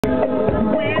I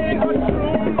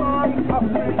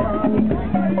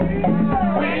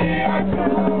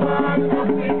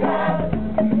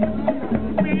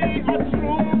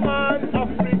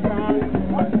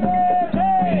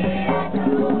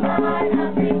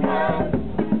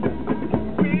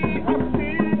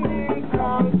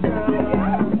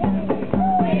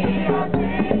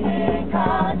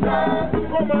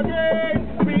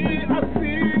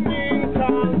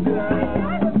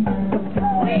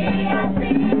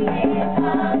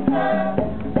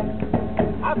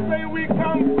say we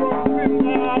come from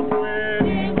Zimbabwe.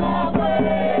 Zimbabwe,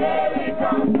 we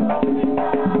come from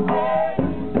Zimbabwe.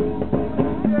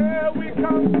 Yeah, we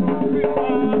come from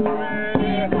Zimbabwe.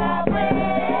 Zimbabwe,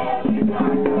 we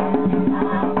come from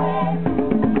Zimbabwe.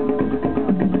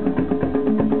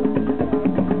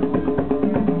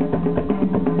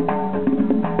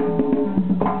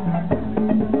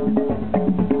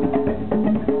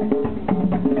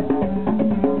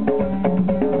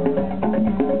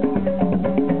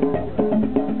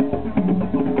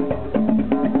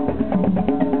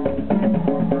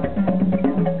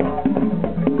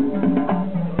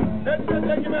 Thank you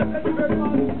very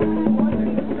much.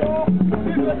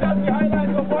 These were just the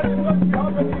highlights of what is going to be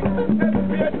happening. Let's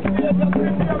create the activity of this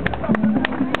afternoon.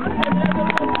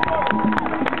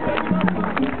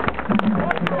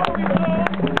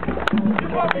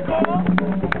 Before we go,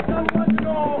 just want to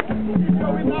know if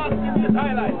you're with us in this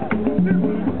highlight. We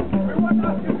want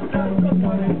us to dance just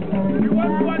money. We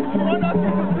want us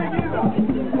to sing either.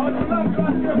 But we love to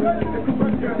ask you a very simple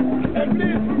question. And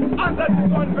please answer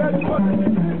this one very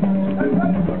positively.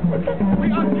 We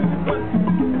ask you this question.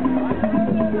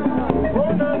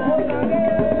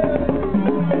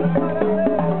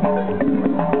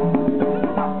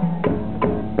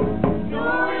 Do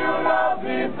you love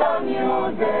this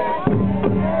music?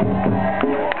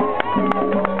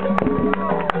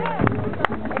 No.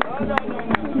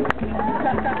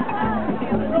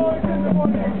 No, it's in the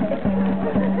morning.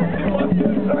 She wants to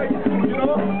strike, you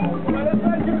know? But let's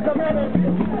try to give some energy.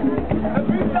 And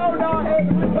we down our heads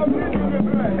with some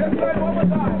rhythm. Let's try one more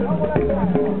time. How would I try?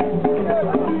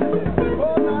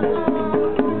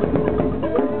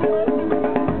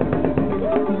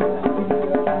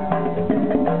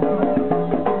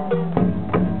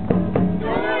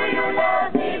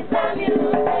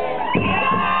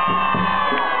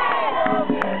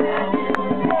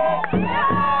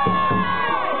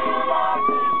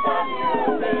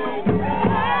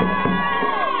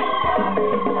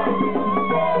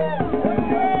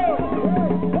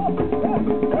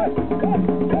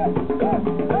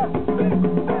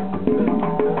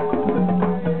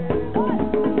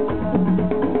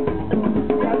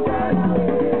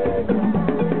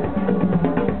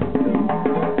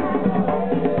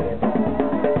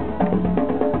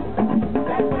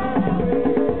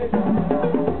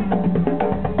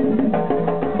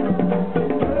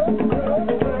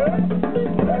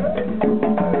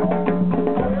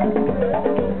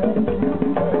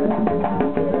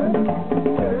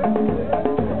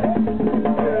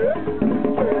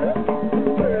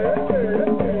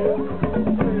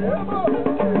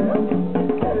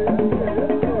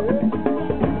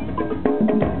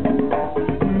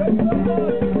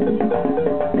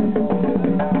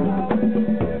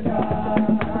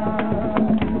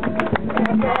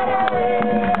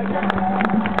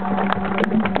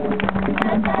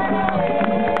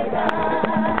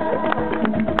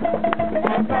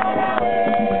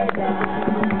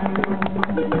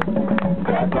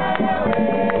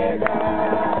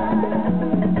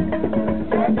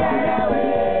 That's